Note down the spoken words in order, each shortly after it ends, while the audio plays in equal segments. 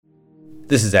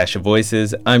This is Asha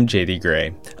Voices. I'm JD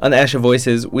Gray. On Asha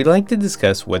Voices, we like to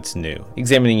discuss what's new,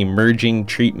 examining emerging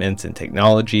treatments and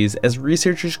technologies as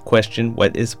researchers question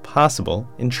what is possible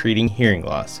in treating hearing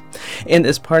loss. And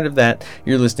as part of that,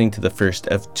 you're listening to the first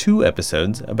of 2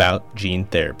 episodes about gene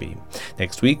therapy.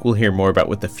 Next week, we'll hear more about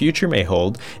what the future may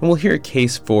hold, and we'll hear a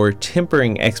case for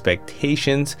tempering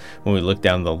expectations when we look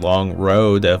down the long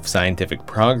road of scientific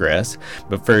progress.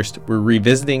 But first, we're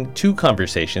revisiting 2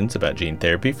 conversations about gene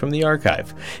therapy from the archive,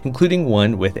 including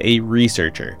one with a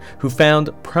researcher who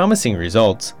found promising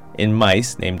results in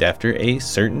mice named after a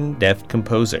certain deaf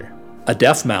composer. A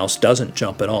deaf mouse doesn't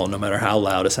jump at all, no matter how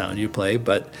loud a sound you play,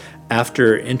 but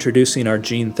after introducing our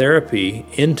gene therapy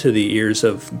into the ears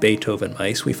of Beethoven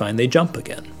mice, we find they jump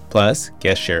again. Plus,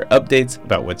 guests share updates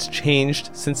about what's changed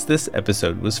since this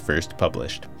episode was first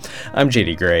published. I'm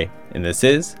JD Gray, and this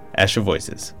is Asha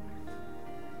Voices.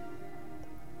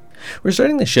 We're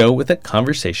starting the show with a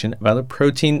conversation about a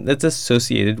protein that's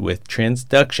associated with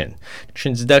transduction.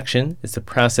 Transduction is the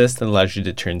process that allows you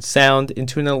to turn sound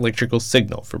into an electrical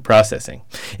signal for processing.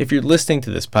 If you're listening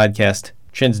to this podcast,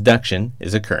 transduction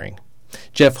is occurring.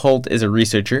 Jeff Holt is a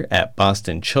researcher at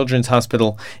Boston Children's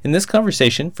Hospital. In this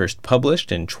conversation, first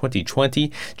published in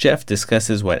 2020, Jeff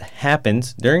discusses what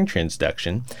happens during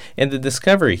transduction and the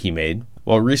discovery he made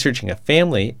while researching a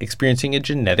family experiencing a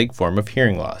genetic form of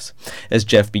hearing loss. As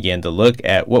Jeff began to look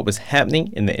at what was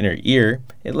happening in the inner ear,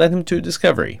 it led him to a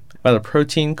discovery about a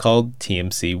protein called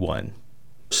TMC1.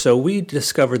 So we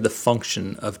discovered the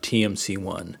function of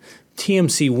TMC1.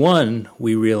 TMC1,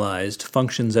 we realized,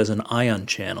 functions as an ion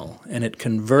channel, and it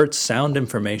converts sound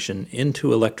information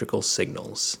into electrical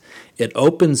signals. It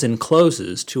opens and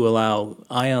closes to allow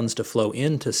ions to flow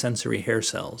into sensory hair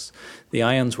cells. The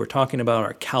ions we're talking about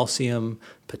are calcium,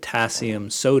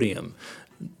 potassium, sodium.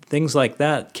 Things like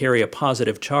that carry a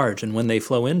positive charge, and when they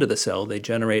flow into the cell, they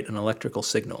generate an electrical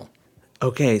signal.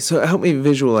 Okay, so help me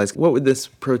visualize. What would this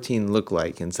protein look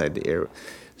like inside the ear?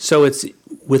 So it's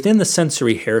within the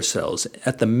sensory hair cells,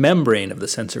 at the membrane of the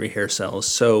sensory hair cells,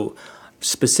 so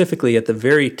specifically at the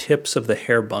very tips of the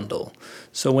hair bundle.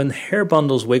 So when the hair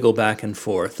bundles wiggle back and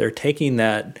forth, they're taking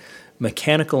that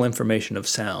mechanical information of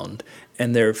sound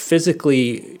and they're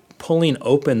physically pulling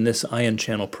open this ion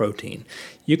channel protein.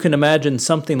 You can imagine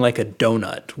something like a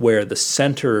donut, where the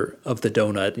center of the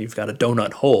donut, you've got a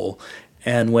donut hole,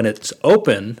 and when it's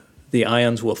open, the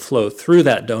ions will flow through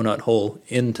that donut hole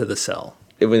into the cell.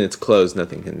 When it's closed,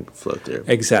 nothing can flow through.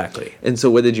 Exactly. And so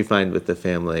what did you find with the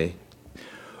family?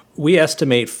 We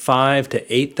estimate 5,000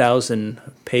 to 8,000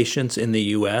 patients in the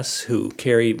U.S. who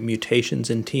carry mutations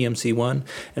in TMC1,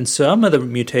 and some of the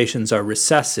mutations are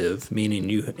recessive, meaning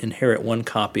you inherit one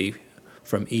copy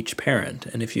from each parent.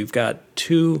 And if you've got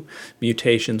 2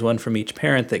 mutations, one from each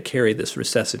parent, that carry this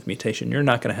recessive mutation, you're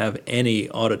not going to have any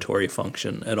auditory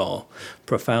function at all.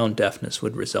 Profound deafness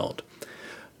would result.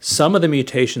 Some of the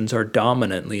mutations are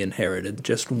dominantly inherited.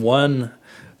 Just one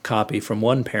copy from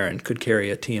one parent could carry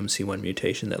a TMC1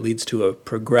 mutation that leads to a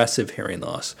progressive hearing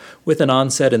loss, with an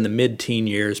onset in the mid-teen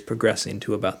years progressing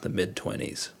to about the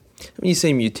mid-20s. When you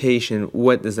say mutation,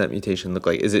 what does that mutation look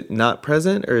like? Is it not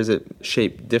present, or is it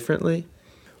shaped differently?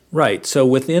 Right. So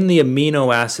within the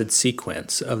amino acid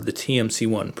sequence of the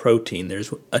TMC1 protein,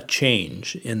 there's a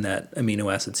change in that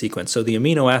amino acid sequence. So the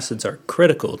amino acids are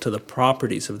critical to the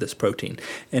properties of this protein.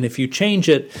 And if you change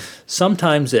it,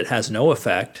 sometimes it has no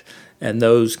effect, and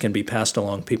those can be passed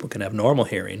along. People can have normal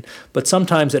hearing. But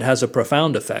sometimes it has a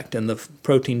profound effect, and the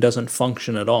protein doesn't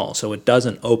function at all. So it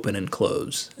doesn't open and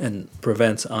close and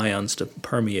prevents ions to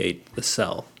permeate the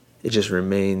cell. It just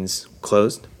remains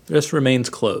closed? It just remains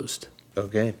closed.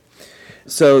 Okay.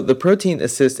 So the protein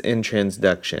assists in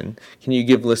transduction. Can you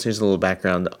give listeners a little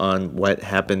background on what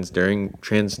happens during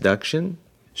transduction?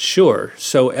 Sure.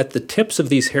 So at the tips of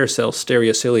these hair cells,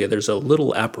 stereocilia, there's a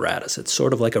little apparatus. It's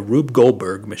sort of like a Rube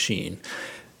Goldberg machine.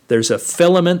 There's a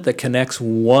filament that connects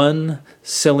one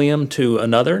cilium to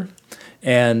another,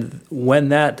 and when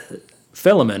that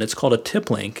filament, it's called a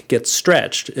tip link, gets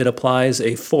stretched, it applies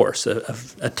a force,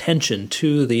 a tension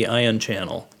to the ion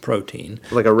channel protein.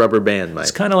 Like a rubber band, Mike.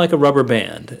 It's kind of like a rubber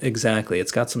band, exactly.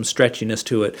 It's got some stretchiness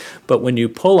to it. But when you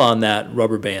pull on that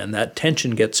rubber band, that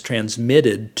tension gets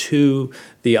transmitted to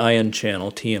the ion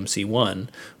channel TMC1,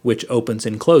 which opens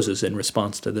and closes in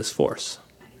response to this force.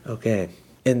 Okay.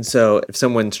 And so if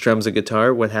someone strums a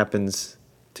guitar, what happens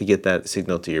to get that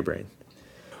signal to your brain?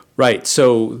 Right,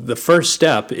 so the first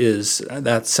step is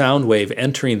that sound wave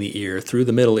entering the ear through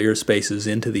the middle ear spaces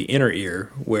into the inner ear,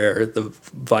 where the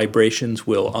vibrations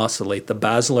will oscillate the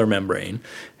basilar membrane.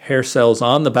 Hair cells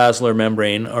on the basilar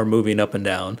membrane are moving up and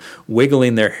down,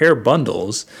 wiggling their hair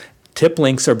bundles, tip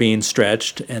links are being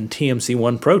stretched and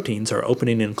TMC1 proteins are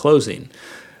opening and closing.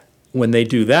 When they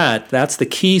do that, that's the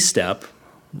key step,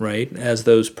 right? As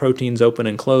those proteins open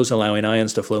and close, allowing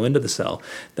ions to flow into the cell,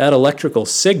 that electrical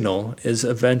signal is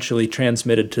eventually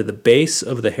transmitted to the base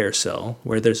of the hair cell,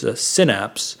 where there's a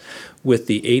synapse with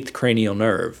the 8th cranial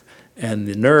nerve. And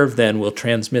the nerve then will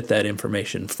transmit that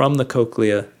information from the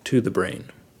cochlea to the brain.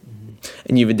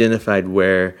 And you've identified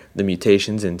where the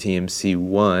mutations in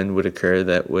TMC1 would occur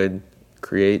that would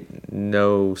create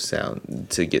no sound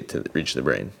to reach the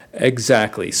brain.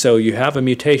 Exactly. So you have a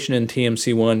mutation in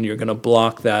TMC1, you're going to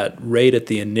block that right at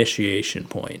the initiation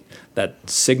point. That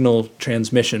signal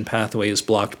transmission pathway is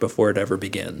blocked before it ever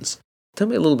begins. Tell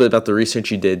me a little bit about the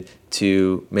research you did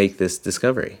to make this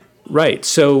discovery. Right.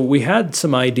 So we had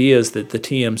some ideas that the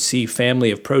TMC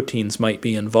family of proteins might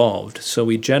be involved. So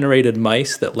we generated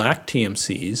mice that lacked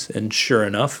TMCs, and sure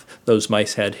enough, those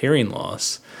mice had hearing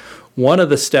loss. One of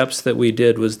the steps that we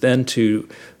did was then to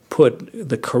put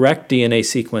the correct DNA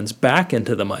sequence back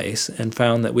into the mice and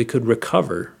found that we could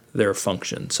recover their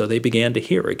function. So they began to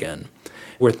hear again.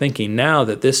 We're thinking now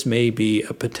that this may be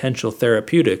a potential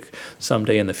therapeutic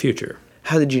someday in the future.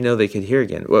 How did you know they could hear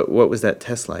again? What was that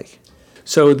test like?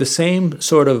 So the same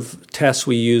sort of tests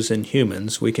we use in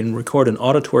humans, we can record an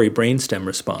auditory brainstem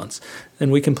response,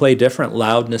 and we can play different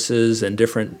loudnesses and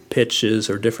different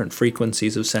pitches or different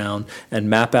frequencies of sound and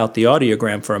map out the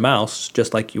audiogram for a mouse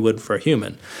just like you would for a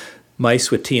human.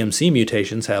 Mice with TMC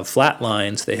mutations have flat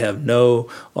lines, they have no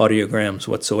audiograms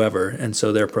whatsoever, and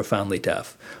so they're profoundly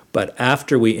deaf. But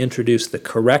after we introduced the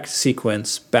correct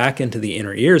sequence back into the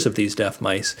inner ears of these deaf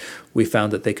mice, we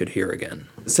found that they could hear again.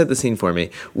 Set the scene for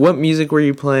me. What music were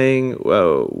you playing?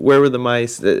 Where were the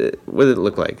mice? What did it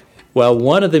look like? Well,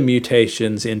 one of the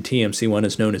mutations in TMC1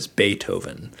 is known as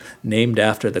Beethoven, named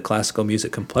after the classical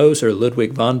music composer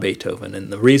Ludwig van Beethoven.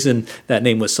 And the reason that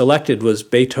name was selected was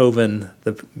Beethoven,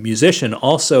 the musician,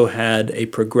 also had a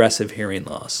progressive hearing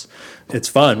loss. It's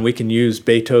fun. We can use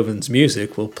Beethoven's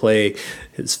music. We'll play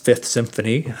his Fifth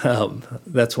Symphony.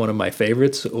 That's one of my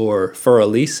favorites. Or Für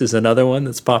Elise is another one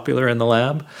that's popular in the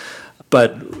lab.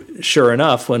 But sure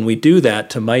enough, when we do that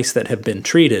to mice that have been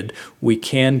treated, we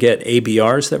can get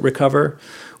ABRs that recover.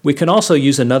 We can also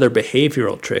use another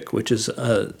behavioral trick, which is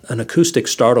an acoustic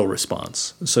startle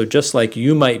response. So just like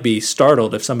you might be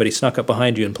startled if somebody snuck up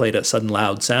behind you and played a sudden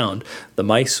loud sound, the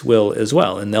mice will as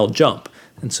well, and they'll jump.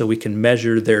 And so we can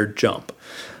measure their jump.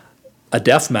 A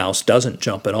deaf mouse doesn't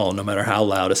jump at all, no matter how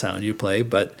loud a sound you play,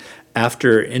 but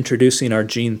after introducing our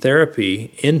gene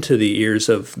therapy into the ears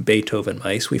of Beethoven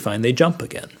mice, we find they jump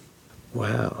again.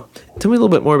 Wow. Tell me a little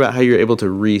bit more about how you're able to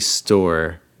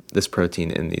restore this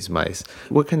protein in these mice.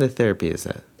 What kind of therapy is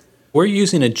that? We're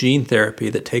using a gene therapy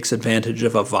that takes advantage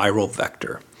of a viral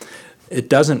vector. It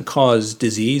doesn't cause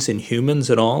disease in humans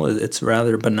at all. It's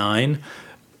rather benign.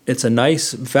 It's a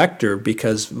nice vector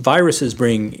because viruses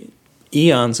bring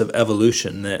eons of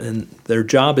evolution, and their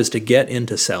job is to get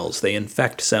into cells. They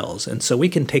infect cells, and so we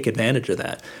can take advantage of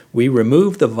that. We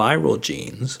remove the viral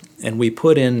genes, and we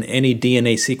put in any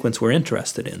DNA sequence we're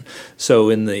interested in. So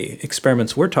in the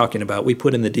experiments we're talking about, we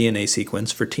put in the DNA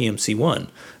sequence for TMC1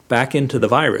 back into the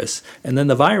virus, and then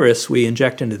the virus we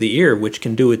inject into the ear, which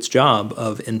can do its job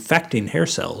of infecting hair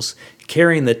cells,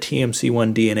 carrying the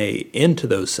TMC1 DNA into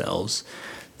those cells.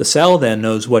 The cell then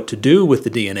knows what to do with the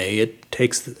DNA. It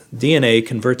takes the DNA,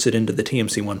 converts it into the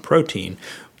TMC1 protein,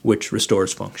 which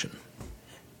restores function.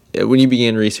 When you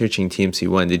began researching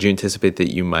TMC1, did you anticipate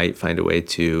that you might find a way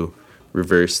to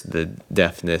reverse the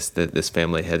deafness that this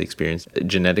family had experienced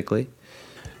genetically?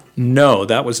 No,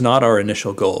 that was not our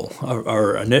initial goal.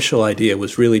 Our initial idea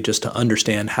was really just to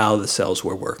understand how the cells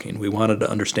were working. We wanted to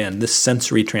understand this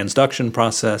sensory transduction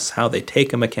process, how they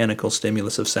take a mechanical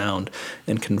stimulus of sound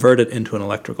and convert it into an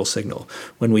electrical signal.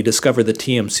 When we discovered the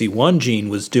TMC1 gene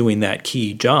was doing that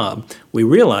key job, we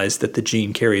realized that the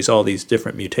gene carries all these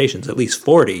different mutations, at least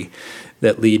 40,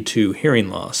 that lead to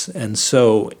hearing loss. And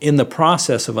so in the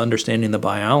process of understanding the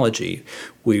biology,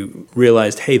 we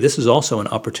realized, hey, this is also an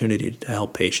opportunity to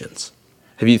help patients.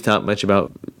 Have you thought much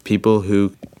about people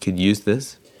who could use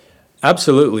this?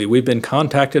 Absolutely. We've been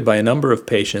contacted by a number of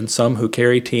patients, some who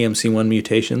carry TMC1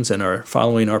 mutations and are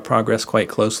following our progress quite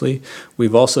closely.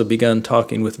 We've also begun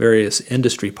talking with various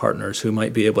industry partners who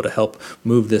might be able to help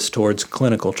move this towards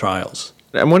clinical trials.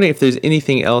 I'm wondering if there's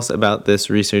anything else about this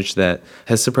research that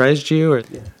has surprised you?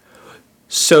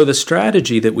 So the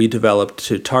strategy that we developed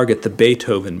to target the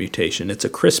Beethoven mutation, it's a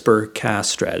CRISPR-Cas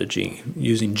strategy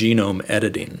using genome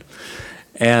editing.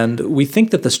 And we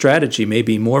think that the strategy may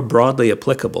be more broadly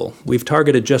applicable. We've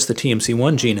targeted just the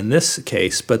TMC1 gene in this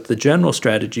case, but the general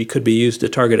strategy could be used to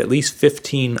target at least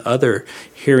 15 other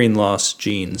hearing loss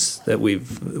genes that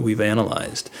we've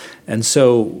analyzed. And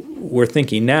so we're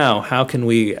thinking now, how can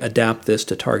we adapt this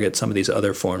to target some of these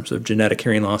other forms of genetic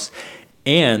hearing loss?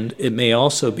 And it may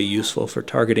also be useful for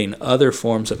targeting other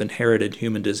forms of inherited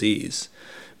human disease.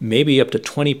 Maybe up to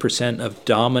 20% of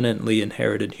dominantly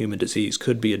inherited human disease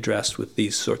could be addressed with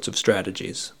these sorts of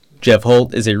strategies. Jeff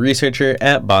Holt is a researcher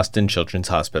at Boston Children's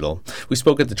Hospital. We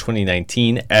spoke at the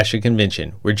 2019 ASHA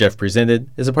convention, where Jeff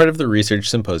presented as a part of the Research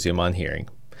Symposium on Hearing.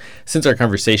 Since our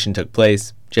conversation took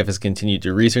place, Jeff has continued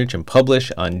to research and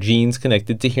publish on genes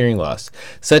connected to hearing loss,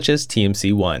 such as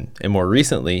TMC1, and more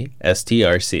recently,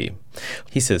 STRC.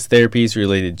 He says therapies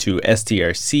related to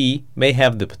STRC may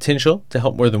have the potential to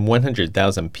help more than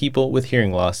 100,000 people with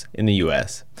hearing loss in the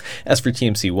U.S. As for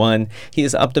TMC1, he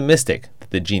is optimistic that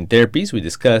the gene therapies we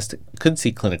discussed could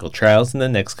see clinical trials in the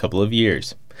next couple of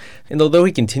years. And although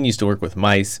he continues to work with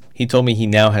mice, he told me he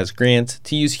now has grants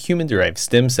to use human-derived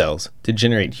stem cells to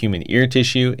generate human ear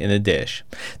tissue in a dish.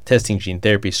 Testing gene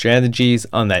therapy strategies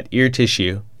on that ear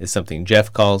tissue is something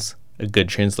Jeff calls a good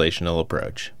translational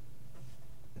approach.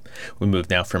 We move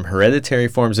now from hereditary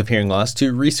forms of hearing loss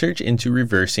to research into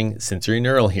reversing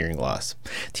sensorineural hearing loss.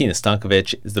 Tina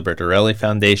Stankovic is the Bertorelli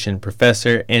Foundation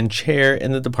professor and chair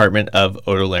in the Department of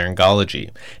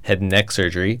Otolaryngology, head and neck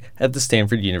surgery at the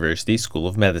Stanford University School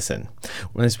of Medicine.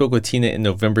 When I spoke with Tina in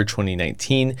November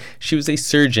 2019, she was a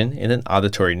surgeon and an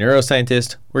auditory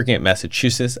neuroscientist working at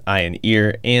Massachusetts Eye and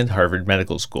Ear and Harvard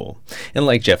Medical School. And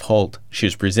like Jeff Holt, she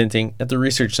was presenting at the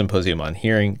Research Symposium on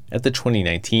Hearing at the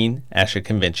 2019 ASHA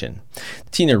convention.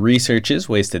 Tina researches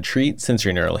ways to treat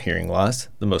sensorineural hearing loss,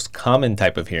 the most common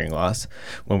type of hearing loss.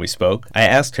 When we spoke, I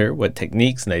asked her what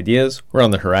techniques and ideas were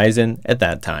on the horizon at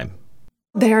that time.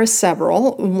 There are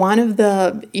several. One of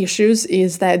the issues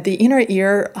is that the inner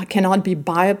ear cannot be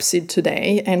biopsied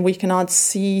today, and we cannot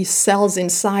see cells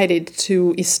inside it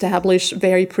to establish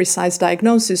very precise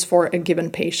diagnosis for a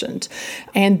given patient.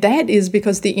 And that is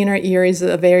because the inner ear is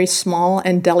a very small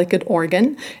and delicate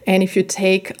organ. And if you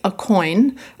take a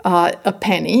coin, a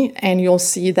penny, and you'll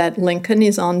see that Lincoln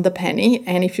is on the penny,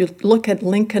 and if you look at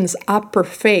Lincoln's upper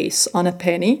face on a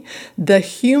penny, the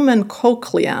human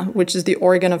cochlea, which is the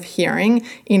organ of hearing,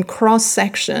 in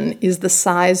cross-section is the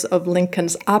size of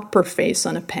Lincoln's upper face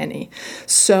on a penny.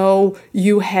 So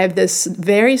you have this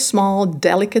very small,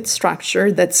 delicate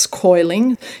structure that's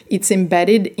coiling. It's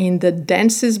embedded in the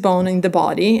densest bone in the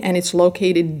body, and it's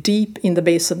located deep in the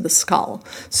base of the skull.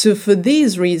 So for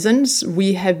these reasons,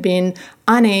 we have been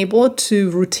unable to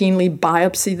routinely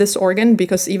biopsy this organ,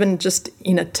 because even just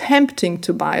in attempting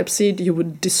to biopsy it, you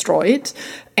would destroy it.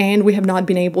 And we have not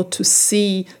been able to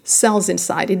see cells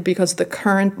inside it because the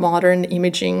current modern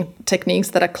imaging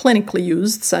techniques that are clinically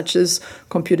used, such as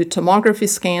computed tomography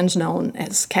scans known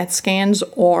as CAT scans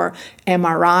or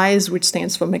MRIs, which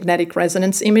stands for magnetic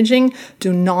resonance imaging,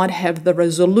 do not have the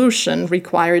resolution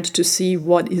required to see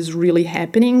what is really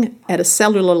happening at a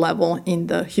cellular level in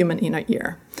the human inner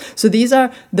ear. So these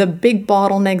are the big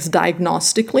bottlenecks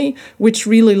diagnostically, which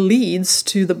really leads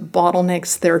to the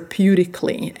bottlenecks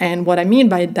therapeutically. And what I mean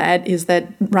by that is that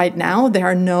right now there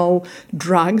are no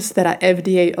drugs that are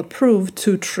FDA approved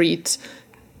to treat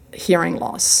hearing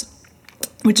loss,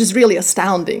 which is really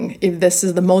astounding if this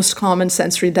is the most common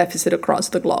sensory deficit across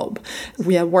the globe.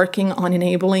 We are working on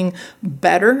enabling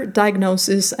better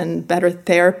diagnosis and better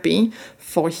therapy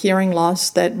for hearing loss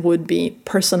that would be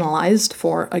personalized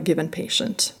for a given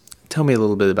patient. Tell me a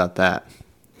little bit about that.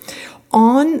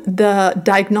 On the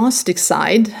diagnostic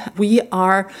side, we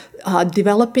are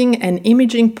developing an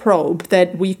imaging probe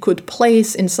that we could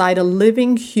place inside a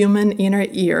living human inner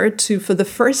ear to, for the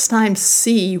first time,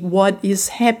 see what is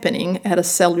happening at a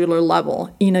cellular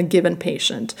level in a given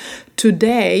patient.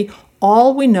 Today,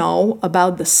 all we know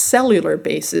about the cellular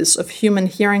basis of human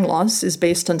hearing loss is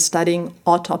based on studying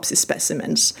autopsy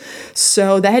specimens.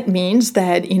 So that means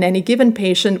that in any given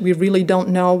patient, we really don't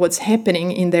know what's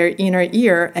happening in their inner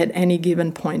ear at any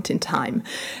given point in time.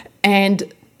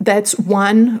 And that's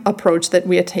one approach that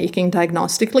we are taking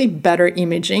diagnostically, better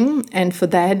imaging. And for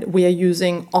that, we are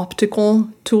using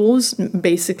optical tools,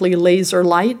 basically laser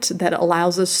light that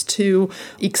allows us to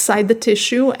excite the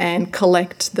tissue and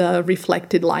collect the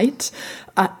reflected light.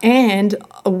 And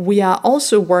we are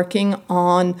also working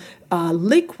on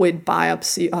liquid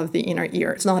biopsy of the inner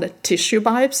ear. It's not a tissue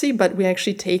biopsy, but we're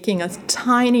actually taking a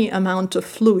tiny amount of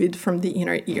fluid from the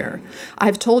inner ear.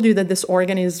 I've told you that this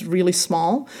organ is really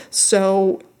small,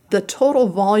 so the total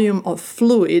volume of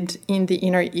fluid in the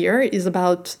inner ear is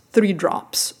about 3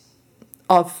 drops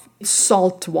of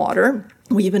salt water.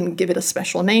 We even give it a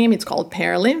special name. It's called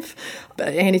paralymph,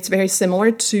 and it's very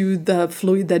similar to the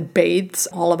fluid that bathes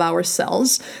all of our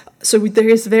cells. So there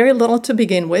is very little to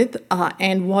begin with,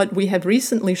 and what we have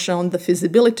recently shown the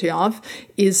feasibility of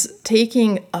is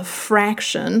taking a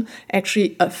fraction,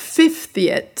 actually a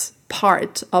 50th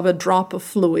part of a drop of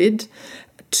fluid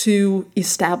to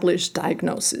establish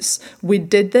diagnosis. We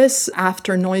did this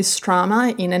after noise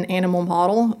trauma in an animal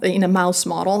model, in a mouse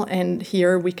model, and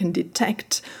here we can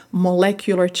detect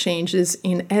molecular changes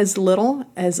in as little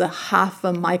as a half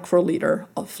a microliter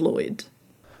of fluid.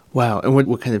 Wow, and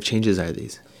what kind of changes are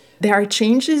these? There are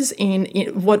changes in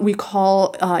what we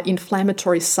call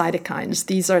inflammatory cytokines.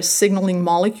 These are signaling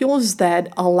molecules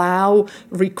that allow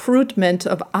recruitment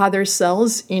of other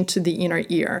cells into the inner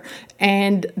ear.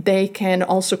 And they can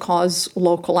also cause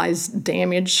localized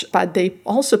damage, but they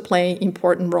also play an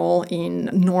important role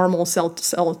in normal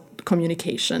cell-to-cell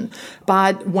communication.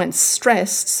 But when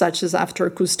stressed, such as after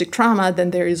acoustic trauma, then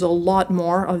there is a lot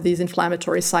more of these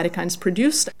inflammatory cytokines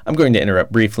produced. I'm going to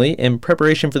interrupt briefly. In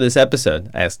preparation for this episode,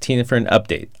 I asked Tina for an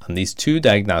update on these two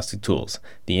diagnostic tools,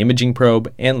 the imaging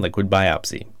probe and liquid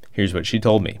biopsy. Here's what she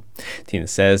told me. Tina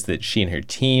says that she and her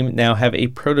team now have a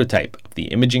prototype of the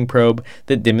imaging probe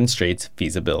that demonstrates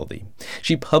feasibility.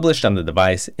 She published on the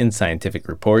device in Scientific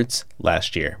Reports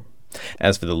last year.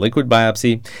 As for the liquid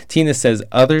biopsy, Tina says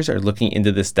others are looking into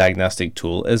this diagnostic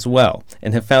tool as well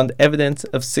and have found evidence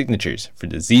of signatures for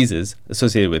diseases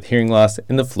associated with hearing loss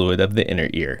in the fluid of the inner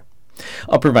ear.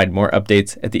 I'll provide more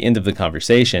updates at the end of the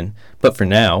conversation, but for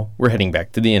now, we're heading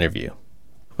back to the interview.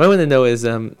 What I want to know is,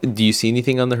 do you see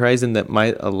anything on the horizon that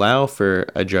might allow for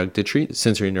a drug to treat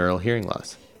sensorineural hearing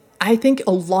loss? I think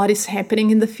a lot is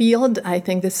happening in the field. I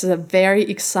think this is a very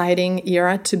exciting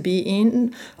era to be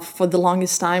in. For the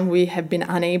longest time, we have been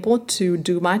unable to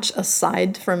do much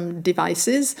aside from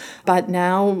devices. But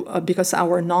now, because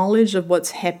our knowledge of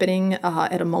what's happening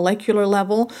at a molecular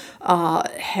level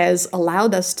has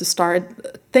allowed us to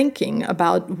start thinking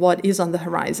about what is on the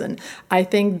horizon. I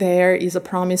think there is a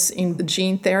promise in the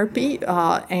gene therapy,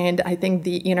 and I think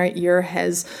the inner ear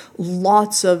has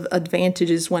lots of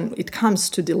advantages when it comes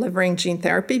to delivering gene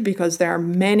therapy because there are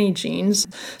many genes.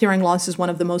 Hearing loss is one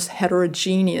of the most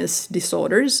heterogeneous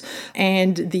disorders,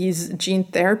 and these gene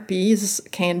therapies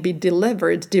can be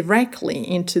delivered directly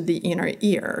into the inner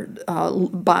ear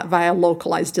via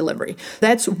localized delivery.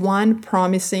 That's one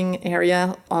promising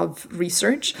area of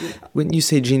research. When you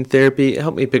say gene therapy,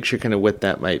 help me picture kind of what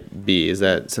that might be. Is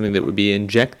that something that would be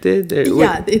injected?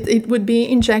 Yeah, it would be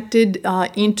injected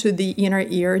into the inner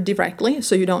ear directly,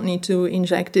 so you don't need to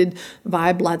inject it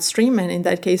via bloodstream, and in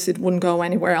that case, it wouldn't go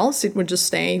anywhere else. It would just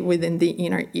stay within the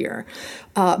inner ear.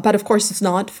 But of course, it's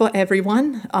not for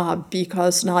everyone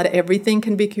because not everything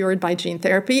can be cured by gene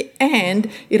therapy,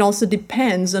 and it also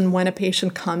depends on when a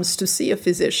patient comes to see a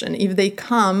physician. If they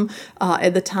come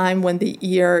at the time when the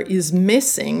ear is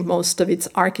missing most of its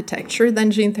architecture, then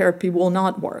gene therapy will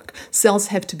not work. Cells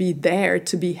have to be there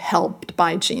to be helped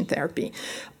by gene therapy.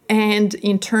 And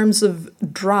in terms of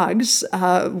drugs,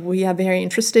 we are very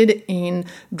interested in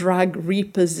drug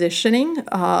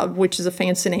repositioning, which is a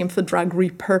fancy name for drug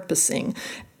repurposing.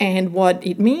 And what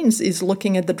it means is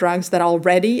looking at the drugs that are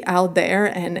already out there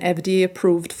and FDA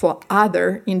approved for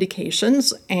other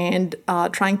indications and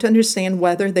trying to understand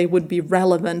whether they would be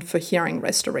relevant for hearing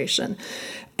restoration.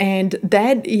 And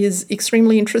that is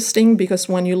extremely interesting because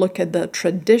when you look at the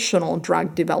traditional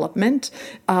drug development,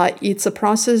 it's a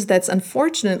process that's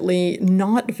unfortunately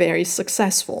not very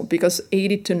successful because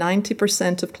 80 to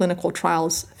 90% of clinical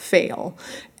trials fail.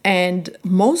 And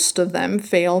most of them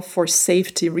fail for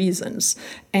safety reasons.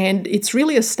 And it's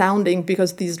really astounding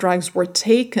because these drugs were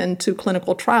taken to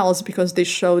clinical trials because they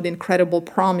showed incredible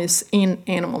promise in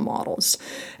animal models.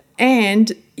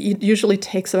 And it usually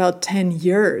takes about 10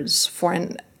 years for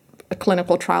a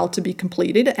clinical trial to be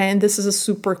completed. And this is a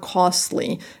super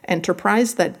costly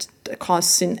enterprise that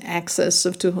costs in excess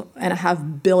of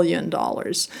 $2.5 billion.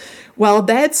 Well,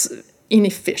 that's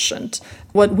inefficient.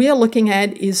 What we are looking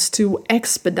at is to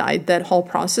expedite that whole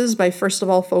process by, first of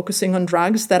all, focusing on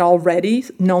drugs that are already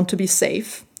known to be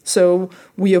safe. So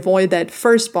we avoid that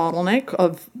first bottleneck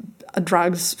of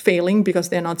drugs failing because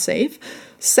they're not safe.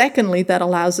 Secondly, that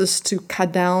allows us to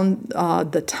cut down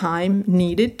the time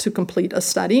needed to complete a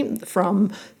study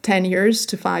from 10 years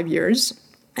to 5 years.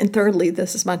 And thirdly,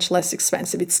 this is much less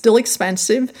expensive. It's still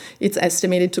expensive. It's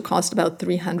estimated to cost about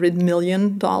 $300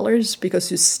 million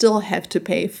because you still have to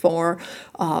pay for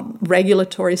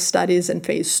regulatory studies and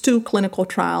phase 2 clinical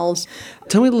trials.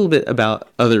 Tell me a little bit about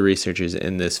other researchers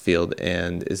in this field,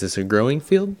 and is this a growing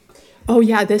field? Oh,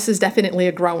 yeah, this is definitely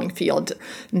a growing field.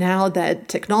 Now that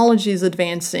technology is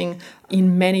advancing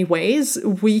in many ways,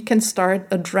 we can start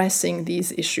addressing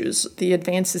these issues. The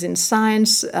advances in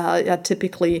science are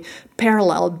typically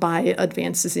paralleled by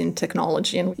advances in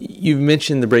technology. And you've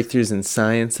mentioned the breakthroughs in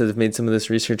science that have made some of this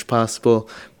research possible,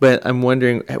 but I'm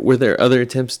wondering, were there other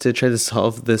attempts to try to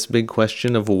solve this big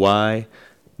question of why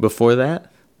before that?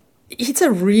 It's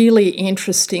a really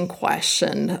interesting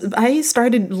question. I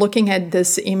started looking at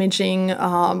this imaging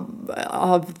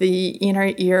of the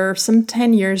inner ear some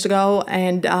 10 years ago,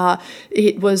 and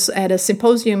it was at a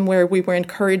symposium where we were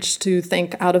encouraged to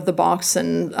think out of the box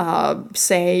and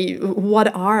say,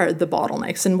 what are the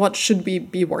bottlenecks and what should we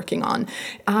be working on?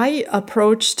 I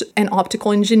approached an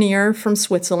optical engineer from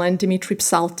Switzerland, Dimitri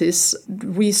Psaltis.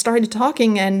 We started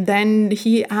talking, and then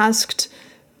he asked,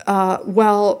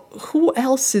 well, who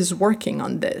else is working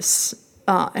on this?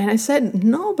 And I said,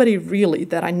 nobody really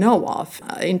that I know of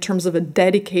in terms of a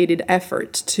dedicated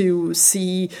effort to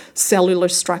see cellular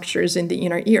structures in the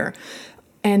inner ear.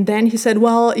 And then he said,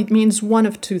 well, it means one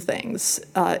of two things.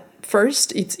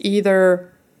 First, it's either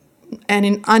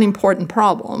an unimportant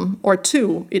problem, or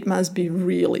two, it must be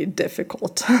really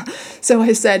difficult. So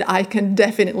I said, I can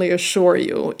definitely assure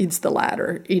you it's the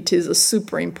latter. It is a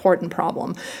super important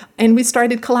problem. And we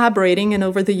started collaborating, and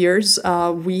over the years,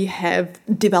 we have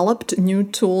developed new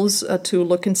tools to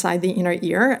look inside the inner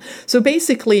ear. So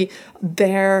basically,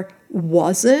 there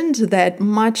wasn't that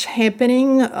much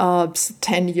happening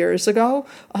 10 years ago,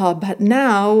 but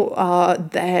now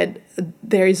that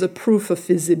there is a proof of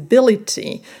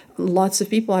feasibility, lots of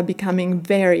people are becoming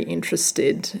very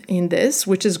interested in this,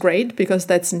 which is great because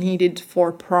that's needed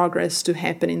for progress to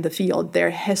happen in the field.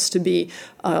 There has to be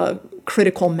a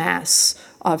critical mass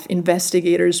of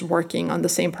investigators working on the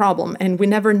same problem. And we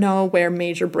never know where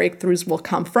major breakthroughs will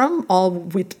come from.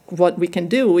 What we can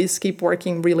do is keep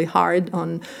working really hard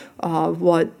on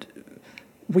what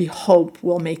we hope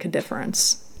will make a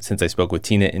difference. Since I spoke with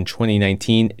Tina in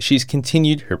 2019, she's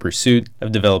continued her pursuit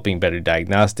of developing better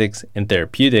diagnostics and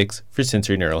therapeutics for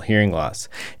sensorineural hearing loss.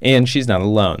 And she's not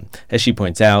alone. As she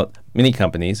points out, many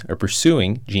companies are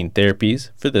pursuing gene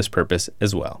therapies for this purpose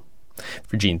as well.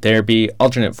 For gene therapy,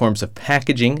 alternate forms of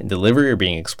packaging and delivery are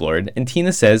being explored, and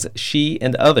Tina says she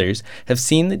and others have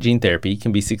seen that gene therapy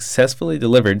can be successfully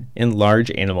delivered in large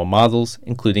animal models,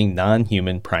 including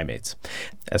non-human primates.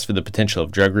 As for the potential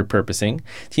of drug repurposing,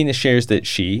 Tina shares that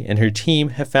she and her team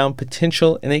have found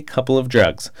potential in a couple of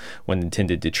drugs. One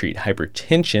intended to treat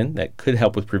hypertension that could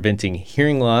help with preventing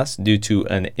hearing loss due to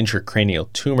an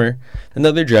intracranial tumor.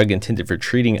 Another drug intended for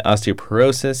treating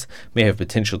osteoporosis may have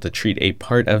potential to treat a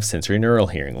part of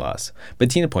sensorineural hearing loss.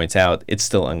 But Tina points out it's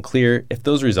still unclear if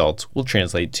those results will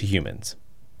translate to humans.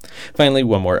 Finally,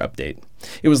 one more update.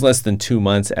 It was less than 2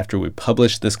 months after we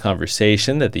published this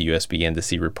conversation that the U.S. began to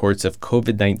see reports of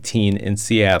COVID-19 in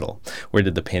Seattle. Where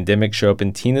did the pandemic show up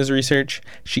in Tina's research?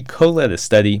 She co-led a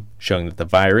study showing that the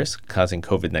virus causing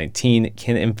COVID-19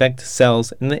 can infect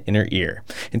cells in the inner ear.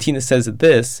 And Tina says that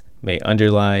this may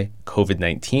underlie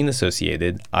COVID-19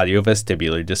 associated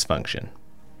audiovestibular dysfunction.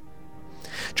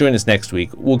 Join us next week.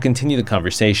 We'll continue the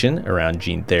conversation around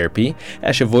gene therapy.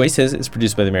 ASHA Voices is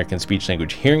produced by the American Speech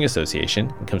Language Hearing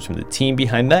Association and comes from the team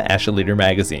behind the ASHA Leader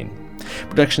magazine.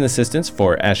 Production assistance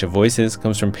for ASHA Voices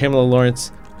comes from Pamela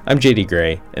Lawrence. I'm JD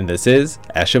Gray, and this is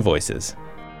ASHA Voices.